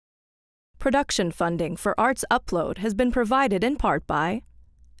Production funding for Arts Upload has been provided in part by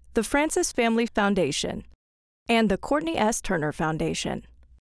the Francis Family Foundation and the Courtney S. Turner Foundation.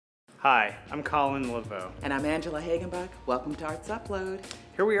 Hi, I'm Colin Laveau. And I'm Angela Hagenbuck. Welcome to Arts Upload.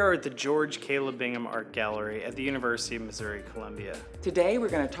 Here we are at the George Caleb Bingham Art Gallery at the University of Missouri-Columbia. Today we're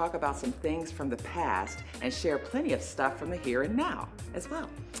going to talk about some things from the past and share plenty of stuff from the here and now as well.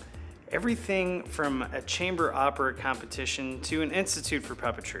 Everything from a chamber opera competition to an institute for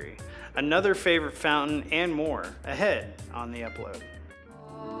puppetry, another favorite fountain, and more ahead on the Upload.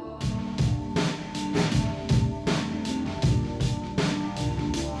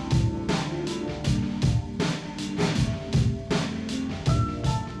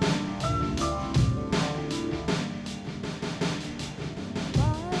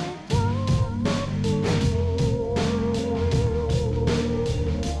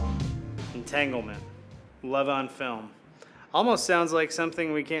 Entanglement, love on film. Almost sounds like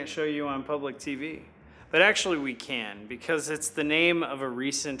something we can't show you on public TV. But actually we can, because it's the name of a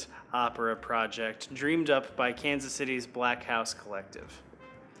recent opera project dreamed up by Kansas City's Black House Collective.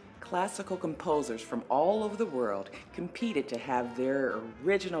 Classical composers from all over the world competed to have their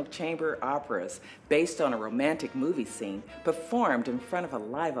original chamber operas based on a romantic movie scene performed in front of a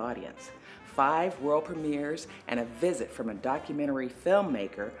live audience. 5 world premieres and a visit from a documentary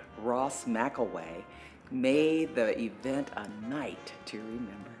filmmaker, Ross McElway, made the event a night to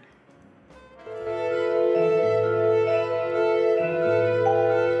remember.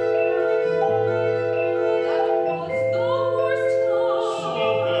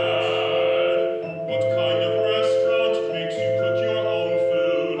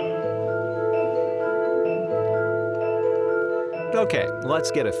 Okay,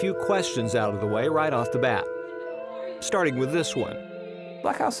 let's get a few questions out of the way right off the bat. Starting with this one.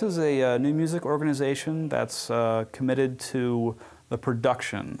 Black House is a new music organization that's committed to the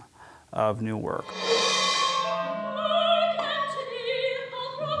production of new work.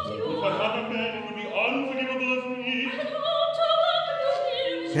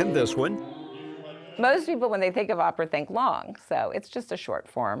 And this one. Most people, when they think of opera, think long, so it's just a short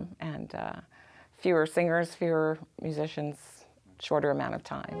form, and fewer singers, fewer musicians, shorter amount of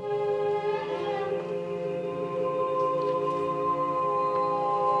time.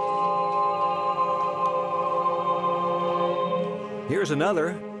 Here's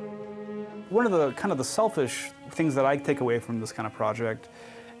another. One of the kind of the selfish things that I take away from this kind of project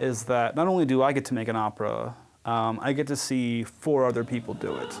is that not only do I get to make an opera, I get to see 4 other people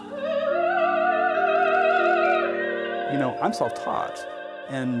do it. You know, I'm self-taught,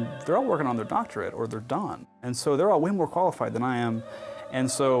 and they're all working on their doctorate or they're done. And so they're all way more qualified than I am. And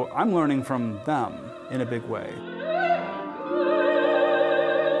so I'm learning from them in a big way.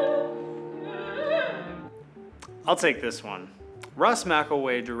 I'll take this one. Ross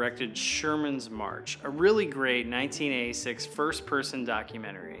McElway directed Sherman's March, a really great 1986 first-person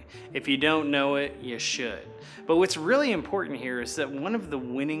documentary. If you don't know it, you should. But what's really important here is that one of the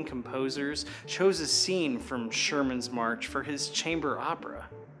winning composers chose a scene from Sherman's March for his chamber opera.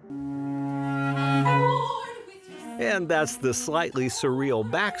 And that's the slightly surreal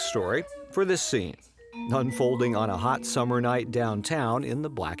backstory for this scene, unfolding on a hot summer night downtown in the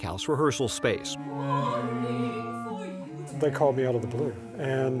Black House rehearsal space. They called me out of the blue,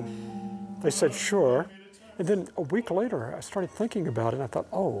 and they said, sure. And then a week later, I started thinking about it, and I thought,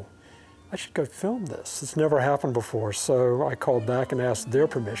 oh, I should go film this. It's never happened before, so I called back and asked their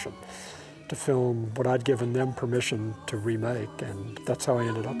permission to film what I'd given them permission to remake, and that's how I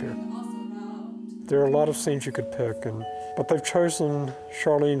ended up here. There are a lot of scenes you could pick, but they've chosen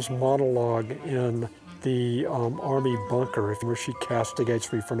Charlene's monologue in the Army bunker, where she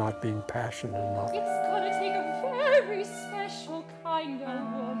castigates me for not being passionate enough.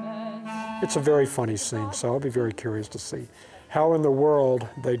 It's a very funny scene, so I'll be very curious to see how in the world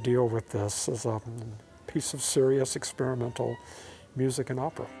they deal with this as a piece of serious experimental music and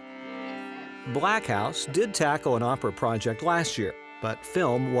opera. Black House did tackle an opera project last year, but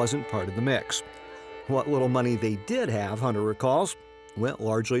film wasn't part of the mix. What little money they did have, Hunter recalls, went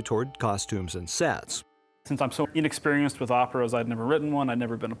largely toward costumes and sets. Since I'm so inexperienced with operas, I'd never written one, I'd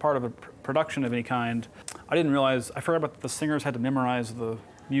never been a part of a production of any kind, I didn't realize, I forgot about the singers had to memorize the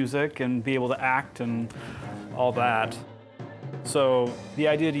music and be able to act and all that. So the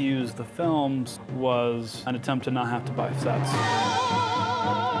idea to use the films was an attempt to not have to buy sets.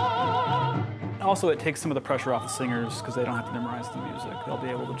 Also, it takes some of the pressure off the singers because they don't have to memorize the music. They'll be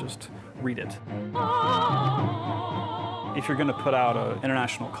able to just read it. If you're going to put out an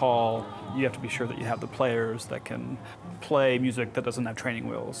international call, you have to be sure that you have the players that can play music that doesn't have training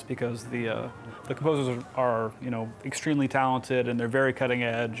wheels, because the composers are extremely talented and they're very cutting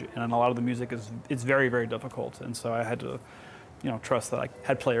edge, and a lot of the music is very, very difficult. And so I had to trust that I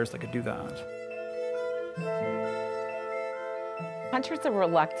had players that could do that. Hunter's a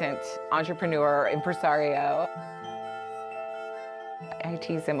reluctant entrepreneur, impresario. I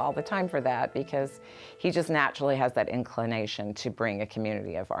tease him all the time for that, because he just naturally has that inclination to bring a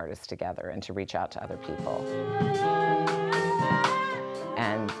community of artists together and to reach out to other people.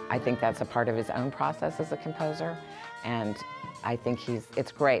 And I think that's a part of his own process as a composer. And I think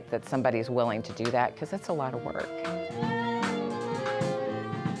it's great that somebody's willing to do that, because it's a lot of work.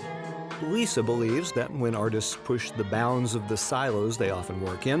 Lisa believes that when artists push the bounds of the silos they often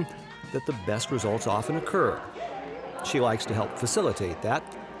work in, that the best results often occur. She likes to help facilitate that,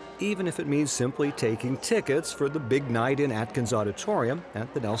 even if it means simply taking tickets for the big night in Atkins Auditorium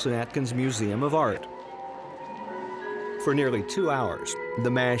at the Nelson Atkins Museum of Art. For nearly 2 hours, the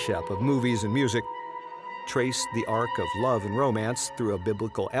mashup of movies and music traced the arc of love and romance through a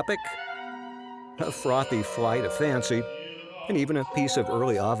biblical epic, a frothy flight of fancy, and even a piece of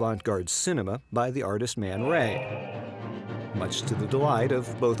early avant-garde cinema by the artist Man Ray, much to the delight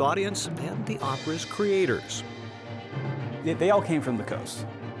of both audience and the opera's creators. They all came from the coast.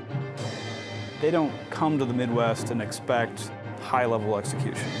 They don't come to the Midwest and expect high-level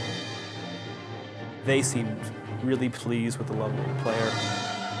execution. They seemed really pleased with the level of the player.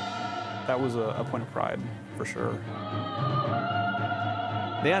 That was a point of pride, for sure.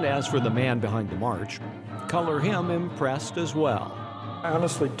 And as for the man behind the march, color him impressed as well. I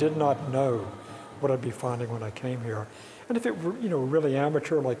honestly did not know what I'd be finding when I came here. And if it were, really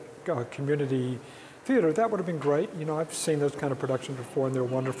amateur, like community theater, that would have been great. I've seen those kind of productions before, and they're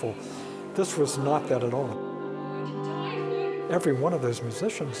wonderful. This was not that at all. Every one of those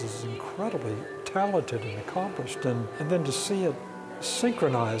musicians is incredibly talented and accomplished, and then to see it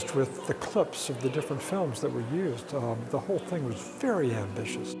synchronized with the clips of the different films that were used, the whole thing was very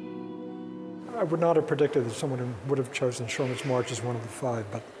ambitious. I would not have predicted that someone would have chosen Sherman's March as one of the 5,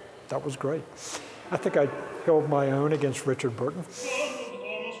 but that was great. I think I held my own against Richard Burton.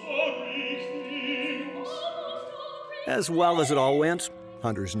 As well as it all went,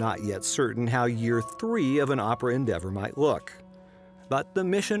 Hunter's not yet certain how year 3 of an opera endeavor might look. But the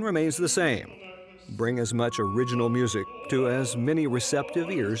mission remains the same: bring as much original music to as many receptive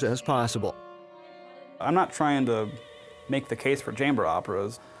ears as possible. I'm not trying to make the case for chamber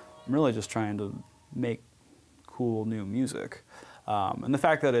operas. I'm really just trying to make cool new music. And the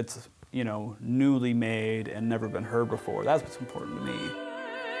fact that it's, newly made and never been heard before, that's what's important to me.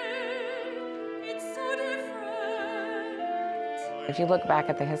 If you look back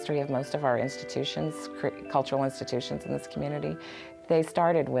at the history of most of our institutions, cultural institutions in this community, they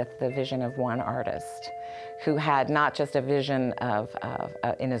started with the vision of one artist who had not just a vision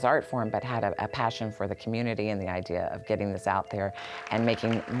in his art form, but had a passion for the community and the idea of getting this out there and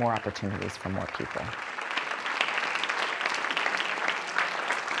making more opportunities for more people.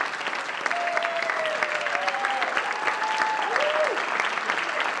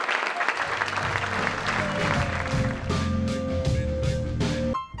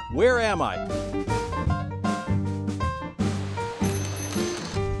 Where am I?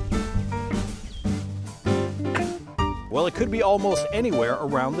 Well, it could be almost anywhere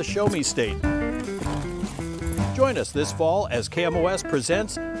around the Show Me State. Join us this fall as KMOS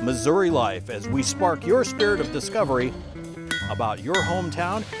presents Missouri Life as we spark your spirit of discovery about your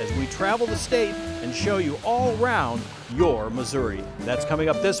hometown as we travel the state and show you all around your Missouri. That's coming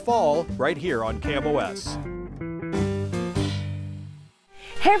up this fall right here on KMOS.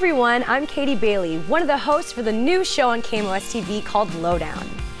 Hey everyone, I'm Katie Bailey, one of the hosts for the new show on KMOS TV called Lowdown,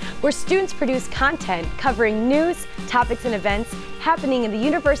 where students produce content covering news, topics, and events happening in the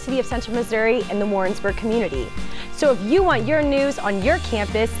University of Central Missouri and the Warrensburg community. So if you want your news on your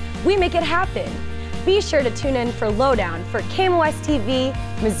campus, we make it happen. Be sure to tune in for Lowdown for KMOS TV,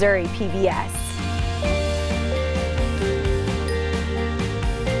 Missouri PBS.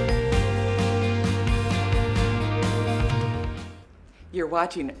 You're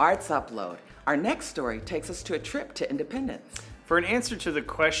watching Arts Upload. Our next story takes us to a trip to Independence. For an answer to the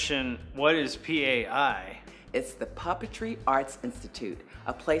question, what is PAI? It's the Puppetry Arts Institute,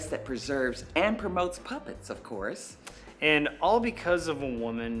 a place that preserves and promotes puppets, of course. And all because of a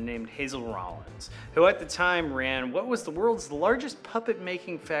woman named Hazel Rollins, who at the time ran what was the world's largest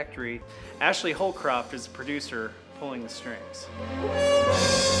puppet-making factory. Ashley Holcroft is the producer pulling the strings.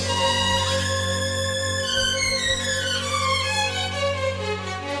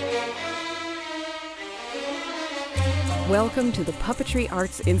 Welcome to the Puppetry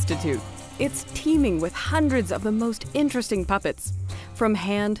Arts Institute. It's teeming with hundreds of the most interesting puppets. From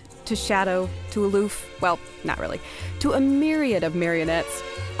hand to shadow to aloof, well, not really, to a myriad of marionettes,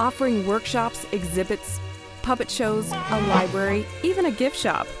 offering workshops, exhibits, puppet shows, a library, even a gift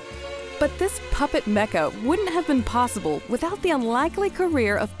shop. But this puppet mecca wouldn't have been possible without the unlikely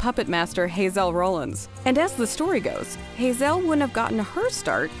career of puppet master Hazel Rollins. And as the story goes, Hazel wouldn't have gotten her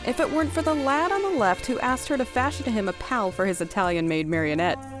start if it weren't for the lad on the left who asked her to fashion him a pal for his Italian-made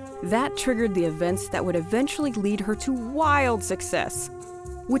marionette. That triggered the events that would eventually lead her to wild success,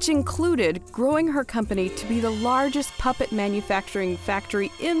 which included growing her company to be the largest puppet manufacturing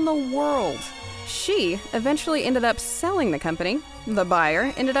factory in the world. She eventually ended up selling the company, the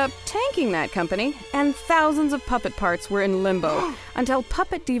buyer ended up tanking that company, and thousands of puppet parts were in limbo until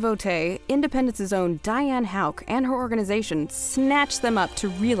puppet devotee, Independence's own Diane Houck and her organization snatched them up to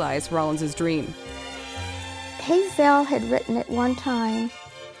realize Rollins' dream. Hazel had written at one time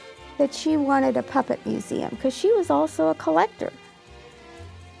that she wanted a puppet museum because she was also a collector.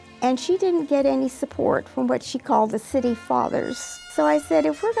 And she didn't get any support from what she called the city fathers. So I said,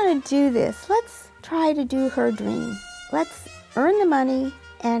 if we're going to do this, let's try to do her dream. Let's earn the money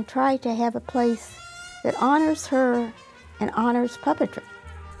and try to have a place that honors her and honors puppetry.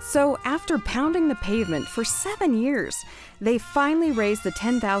 So after pounding the pavement for 7 years, they finally raised the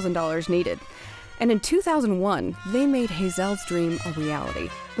 $10,000 needed. And in 2001, they made Hazel's dream a reality.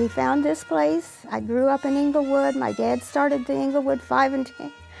 We found this place. I grew up in Inglewood. My dad started the Inglewood 5 and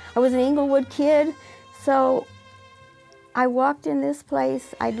 10. I was an Inglewood kid, so I walked in this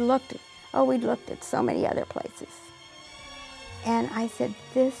place. we'd looked at so many other places. And I said,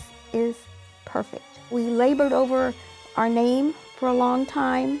 this is perfect. We labored over our name for a long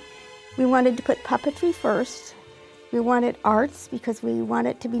time. We wanted to put puppetry first. We wanted arts because we wanted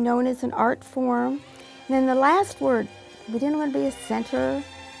it to be known as an art form. And then the last word, we didn't want to be a center.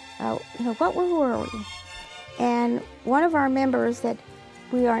 What were we? And one of our members said,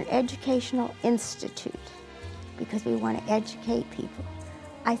 we are an educational institute because we want to educate people.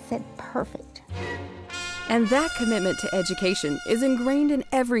 I said, perfect. And that commitment to education is ingrained in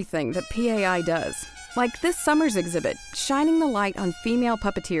everything that PAI does. Like this summer's exhibit, shining the light on female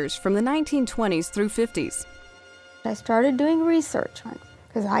puppeteers from the 1920s through 50s. I started doing research on it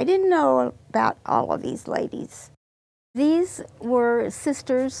because I didn't know about all of these ladies. These were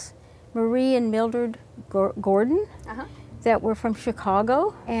sisters Marie and Mildred Gordon that were from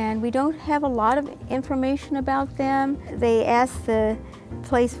Chicago, and we don't have a lot of information about them. They asked the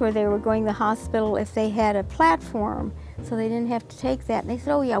place where they were going to the hospital if they had a platform, so they didn't have to take that. And they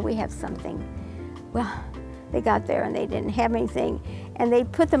said, oh yeah, we have something. Well, they got there and they didn't have anything. And they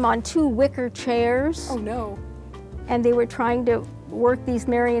put them on 2 wicker chairs. Oh no. And they were trying to work these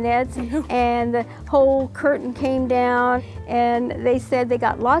marionettes, and the whole curtain came down, and they said they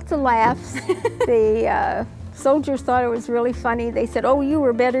got lots of laughs. The soldiers thought it was really funny. They said, oh, you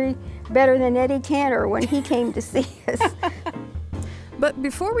were better than Eddie Tanner when he came to see us. But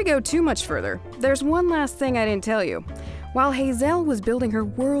before we go too much further, there's one last thing I didn't tell you. While Hazel was building her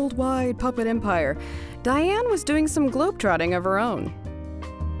worldwide puppet empire, Diane was doing some globetrotting of her own.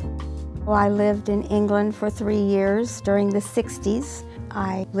 Well, I lived in England for 3 years during the 60s.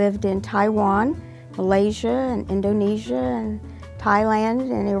 I lived in Taiwan, Malaysia, and Indonesia, and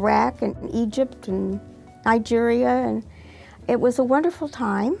Thailand, and Iraq, and Egypt, and Nigeria, and it was a wonderful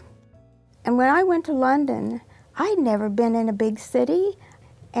time. And when I went to London, I'd never been in a big city,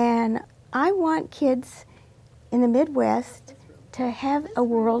 and I want kids in the Midwest to have a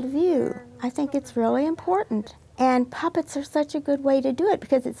world view. I think it's really important. And puppets are such a good way to do it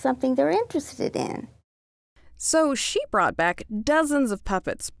because it's something they're interested in. So she brought back dozens of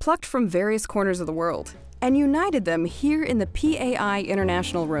puppets plucked from various corners of the world and united them here in the PAI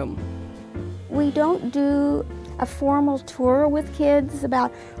International Room. We don't do a formal tour with kids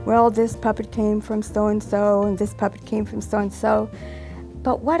about, well, this puppet came from so-and-so and this puppet came from so-and-so.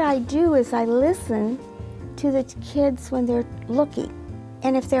 But what I do is I listen to the kids when they're looking.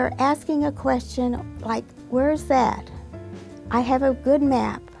 And if they're asking a question like, where's that? I have a good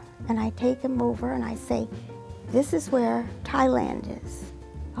map, and I take them over and I say, this is where Thailand is.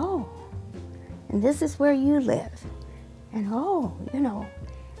 Oh, and this is where you live. And oh,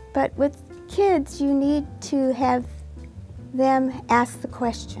 But with kids, you need to have them ask the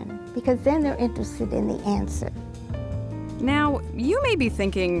question, because then they're interested in the answer. Now, you may be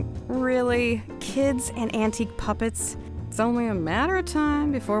thinking, really, kids and antique puppets? It's only a matter of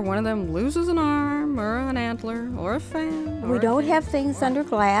time before one of them loses an arm, or an antler, or a fan. We don't have things under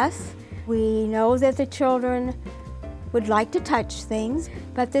glass. We know that the children would like to touch things,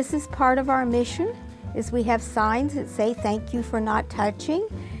 but this is part of our mission, is we have signs that say thank you for not touching,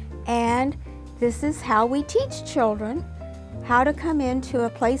 and this is how we teach children how to come into a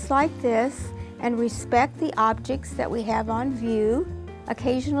place like this and respect the objects that we have on view.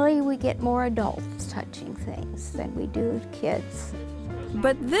 Occasionally we get more adults touching things than we do kids.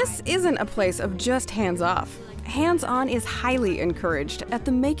 But this isn't a place of just hands-off. Hands-on is highly encouraged at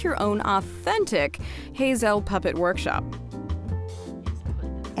the Make Your Own Authentic Hazel Puppet Workshop.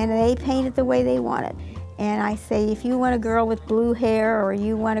 And they paint it the way they want it. And I say, if you want a girl with blue hair or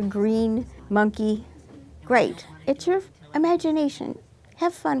you want a green monkey, great. It's your imagination.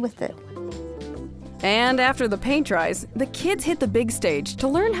 Have fun with it. And after the paint dries, the kids hit the big stage to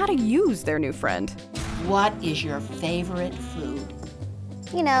learn how to use their new friend. What is your favorite food?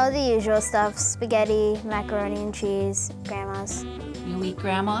 You know, the usual stuff, spaghetti, macaroni and cheese, grandma's. You eat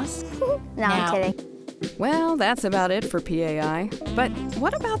grandma's? No, I'm kidding. Well, that's about it for PAI. But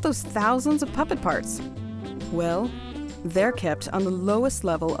what about those thousands of puppet parts? Well, they're kept on the lowest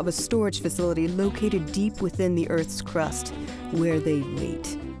level of a storage facility located deep within the Earth's crust, where they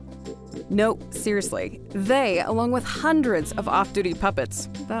wait. No, seriously, they, along with hundreds of off-duty puppets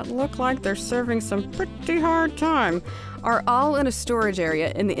that look like they're serving some pretty hard time, are all in a storage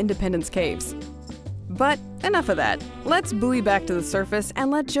area in the Independence Caves. But enough of that. Let's buoy back to the surface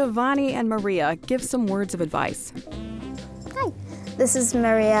and let Giovanni and Maria give some words of advice. Hi, this is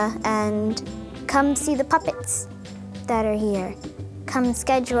Maria, and come see the puppets that are here. Come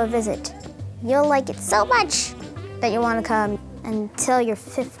schedule a visit. You'll like it so much that you want to come until you're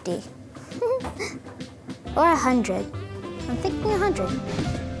 50. Or 100. I'm thinking 100.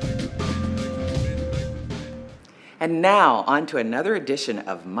 And now, on to another edition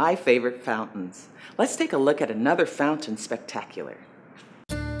of My Favorite Fountains. Let's take a look at another fountain spectacular.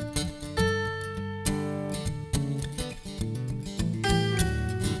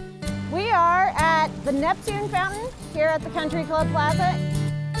 We are at the Neptune Fountain here at the Country Club Plaza.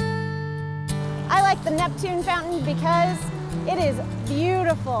 I like the Neptune Fountain because it is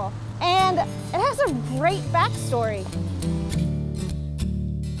beautiful and it has a great backstory.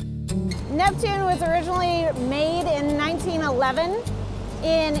 Neptune was originally made in 1911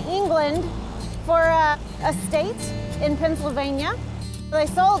 in England for a estate in Pennsylvania. They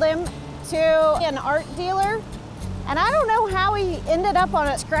sold him to an art dealer, and I don't know how he ended up on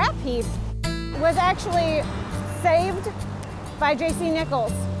a scrap heap. It was actually saved by J.C.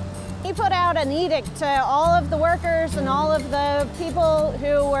 Nichols. He put out an edict to all of the workers and all of the people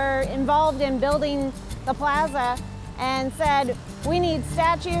who were involved in building the plaza and said, we need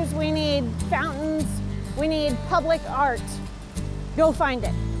statues, we need fountains, we need public art. Go find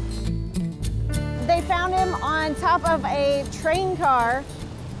it. They found him on top of a train car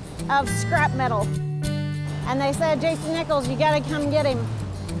of scrap metal. And they said, J.C. Nichols, you gotta come get him.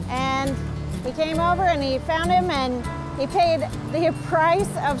 And he came over and he found him and he paid the price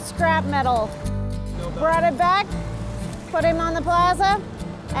of scrap metal. Brought it back, put him on the plaza,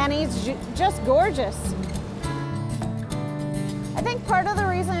 and he's just gorgeous. I think part of the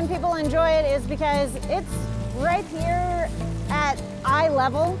reason people enjoy it is because it's right here at eye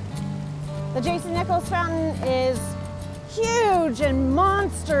level. The J.C. Nichols fountain is huge and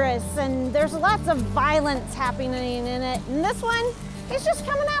monstrous, and there's lots of violence happening in it. And this one, he's just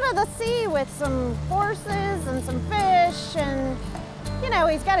coming out of the sea with some horses and some fish, and you know,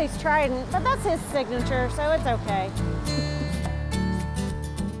 he's got his trident, but that's his signature, so it's okay.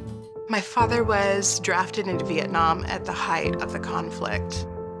 My father was drafted into Vietnam at the height of the conflict.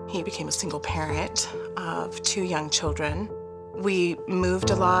 He became a single parent of 2 young children. We moved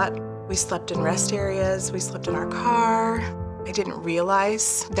a lot. We slept in rest areas. We slept in our car. I didn't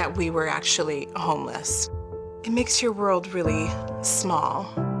realize that we were actually homeless. It makes your world really small.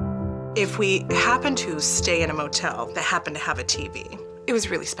 If we happened to stay in a motel that happened to have a TV, it was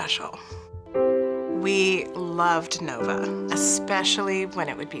really special. We loved Nova, especially when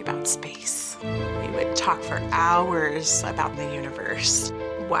it would be about space. We would talk for hours about the universe.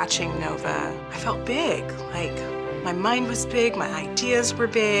 Watching Nova, I felt big, like my mind was big, my ideas were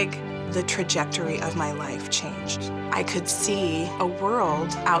big. The trajectory of my life changed. I could see a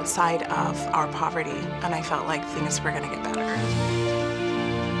world outside of our poverty, and I felt like things were gonna get better.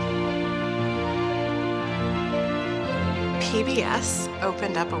 PBS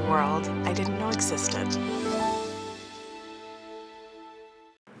opened up a world I didn't know existed.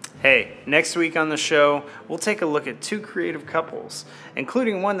 Hey, next week on the show, we'll take a look at 2 creative couples,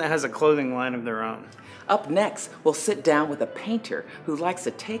 including one that has a clothing line of their own. Up next, we'll sit down with a painter who likes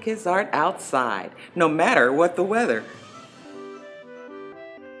to take his art outside, no matter what the weather.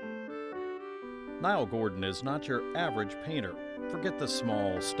 Niall Gordon is not your average painter. Forget the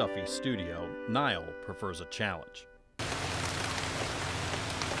small, stuffy studio. Niall prefers a challenge.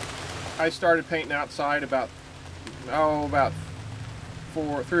 I started painting outside about 3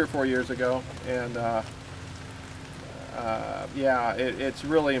 or 4 years ago, and yeah, it's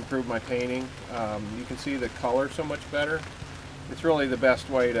really improved my painting. You can see the color so much better. It's really the best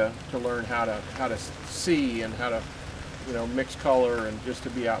way to learn how to see and how to, you know, mix color and just to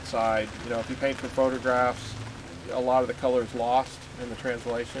be outside. You know, if you paint for photographs, a lot of the color is lost in the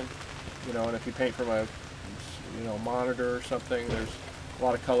translation. You know, and if you paint from a, you know, monitor or something, there's a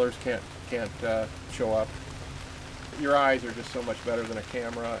lot of colors can't show up. Your eyes are just so much better than a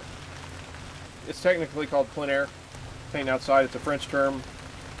camera. It's technically called plein air. Painting outside, it's a French term.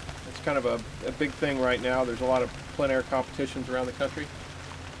 It's kind of a big thing right now. There's a lot of plein air competitions around the country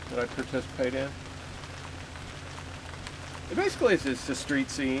that I participate in. Basically, it's just a street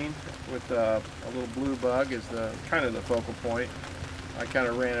scene with a little blue bug is the kind of the focal point. I kind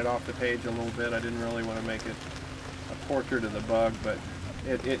of ran it off the page a little bit. I didn't really want to make it a portrait of the bug, but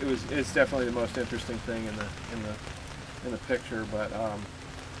it's definitely the most interesting thing in the picture. But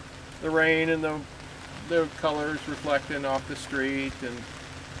the rain and the colors reflecting off the street and,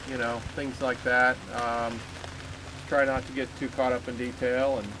 you know, things like that. Try not to get too caught up in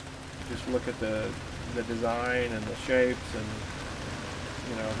detail and just look at the design and the shapes and,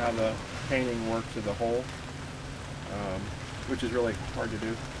 you know, how the painting works as a whole, which is really hard to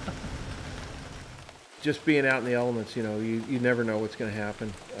do. Just being out in the elements, you know, you never know what's going to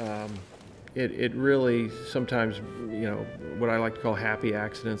happen. It really sometimes, you know, what I like to call happy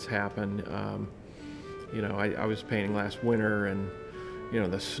accidents happen. You know, I was painting last winter and, you know,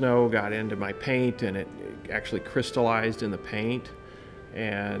 the snow got into my paint and it actually crystallized in the paint,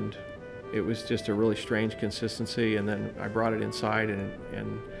 and it was just a really strange consistency. And then I brought it inside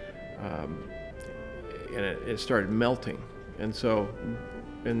and it started melting. And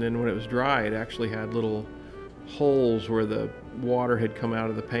then when it was dry, it actually had little holes where the water had come out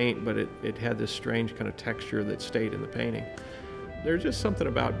of the paint, but it had this strange kind of texture that stayed in the painting. There's just something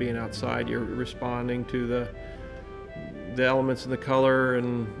about being outside. You're responding to the elements and the color,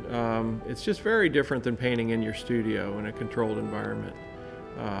 and it's just very different than painting in your studio in a controlled environment.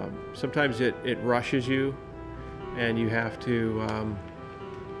 Sometimes it rushes you, and you have to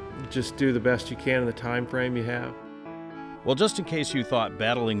just do the best you can in the time frame you have. Well, just in case you thought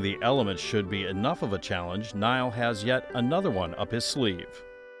battling the elements should be enough of a challenge, Niall has yet another one up his sleeve.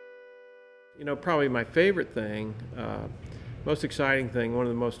 You know, probably my favorite thing, most exciting thing, one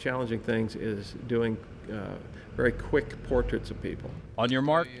of the most challenging things is doing very quick portraits of people. On your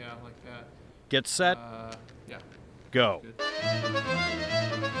mark, yeah, like that. Get set, yeah. Go.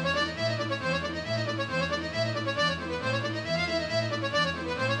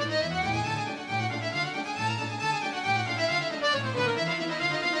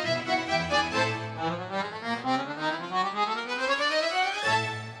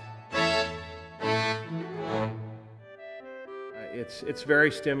 It's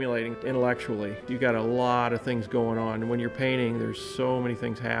very stimulating intellectually. You got a lot of things going on. And when you're painting, there's so many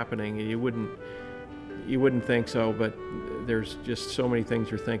things happening, and you wouldn't think so, but there's just so many things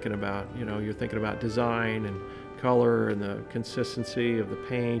you're thinking about. You know, you're thinking about design and color and the consistency of the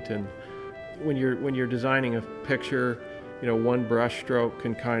paint. And when you're designing a picture, you know, one brush stroke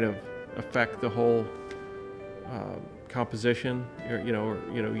can kind of affect the whole composition.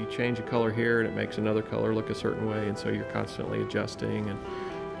 You change a color here and it makes another color look a certain way, and so you're constantly adjusting, and,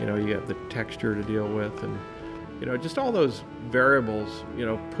 you know, you have the texture to deal with, and, you know, just all those variables, you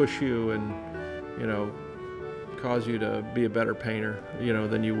know, push you and, you know, cause you to be a better painter, you know,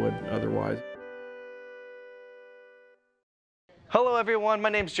 than you would otherwise. Hello everyone, my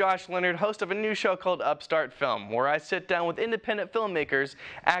name's Josh Leonard, host of a new show called Upstart Film, where I sit down with independent filmmakers,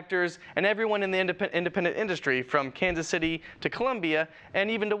 actors, and everyone in the independent industry from Kansas City to Columbia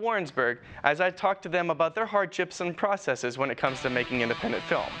and even to Warrensburg, as I talk to them about their hardships and processes when it comes to making independent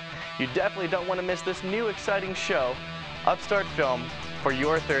film. You definitely don't want to miss this new exciting show, Upstart Film, for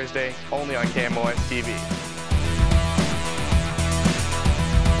your Thursday, only on KMOS TV.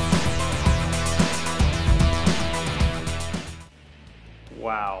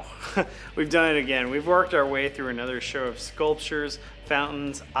 Wow, we've done it again. We've worked our way through another show of sculptures,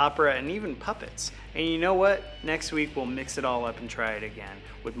 fountains, opera, and even puppets. And you know what? Next week we'll mix it all up and try it again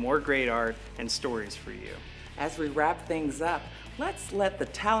with more great art and stories for you. As we wrap things up, let's let the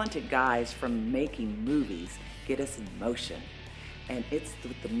talented guys from Making Movies get us in motion. And it's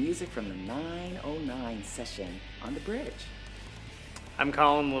with the music from the 909 session on the bridge. I'm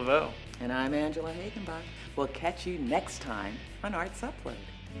Colin Laveau. And I'm Angela Hagenbach. We'll catch you next time on Arts Upload.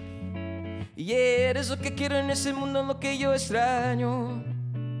 Y eres lo que quiero en ese mundo, lo que yo extraño.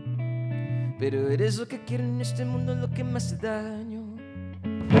 Pero eres lo que quiero en este mundo, lo que me hace daño.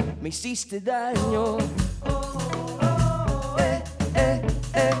 Me hiciste daño.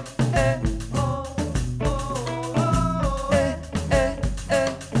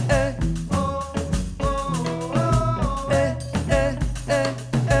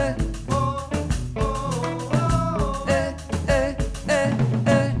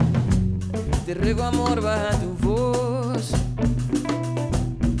 Te ruego, amor, baja tu voz.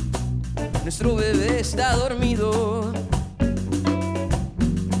 Nuestro bebé está dormido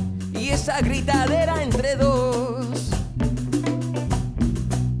y esa gritadera entre dos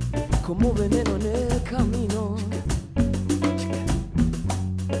como veneno en el camino.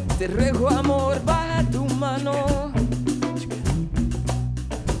 Te ruego, amor, baja tu mano,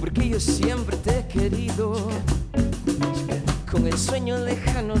 porque yo siempre te he querido, con el sueño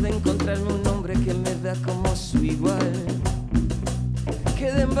lejano de encontrarme un hombre que me da como su igual.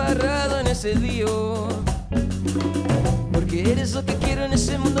 Quedé embarrado en ese lío, porque eres lo que quiero en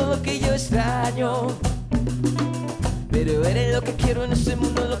ese mundo, lo que yo extraño. Pero eres lo que quiero en ese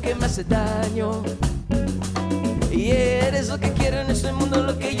mundo, lo que me hace daño. Y eres lo que quiero en ese mundo,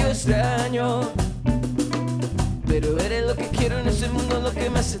 lo que yo extraño. Pero eres lo que quiero en ese mundo, lo que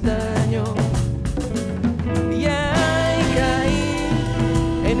me hace daño. Y ay,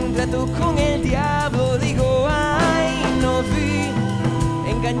 caí en un trato con el diablo. Digo, ay, no vi,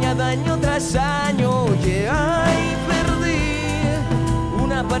 engañada año tras año. Oye, ay, perdí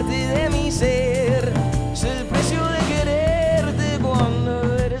una parte de mi ser. Es el precio de quererte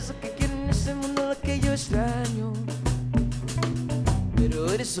cuando eres lo que quiero en ese mundo, lo que yo extraño.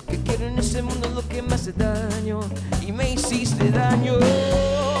 Pero eres lo que quiero en ese mundo, lo que me hace daño. Y me hiciste daño.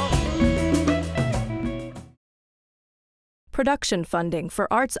 Production funding for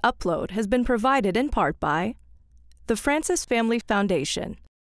Arts Upload has been provided in part by the Francis Family Foundation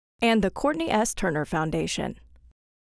and the Courtney S. Turner Foundation.